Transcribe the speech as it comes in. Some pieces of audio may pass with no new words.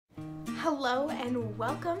Hello and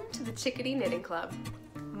welcome to the Chickadee Knitting Club.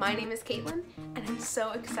 My name is Katelyn and I'm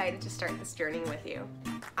so excited to start this journey with you.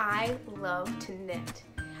 I love to knit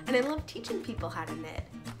and I love teaching people how to knit,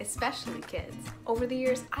 especially kids. Over the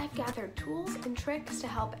years, I've gathered tools and tricks to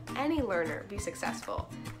help any learner be successful.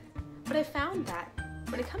 But I found that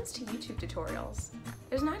when it comes to YouTube tutorials,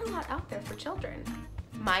 there's not a lot out there for children.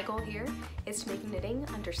 My goal here is to make knitting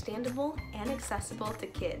understandable and accessible to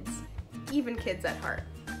kids, even kids at heart.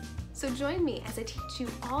 So join me as I teach you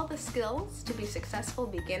all the skills to be a successful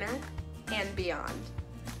beginner and beyond.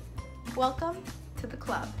 Welcome to the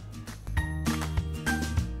club.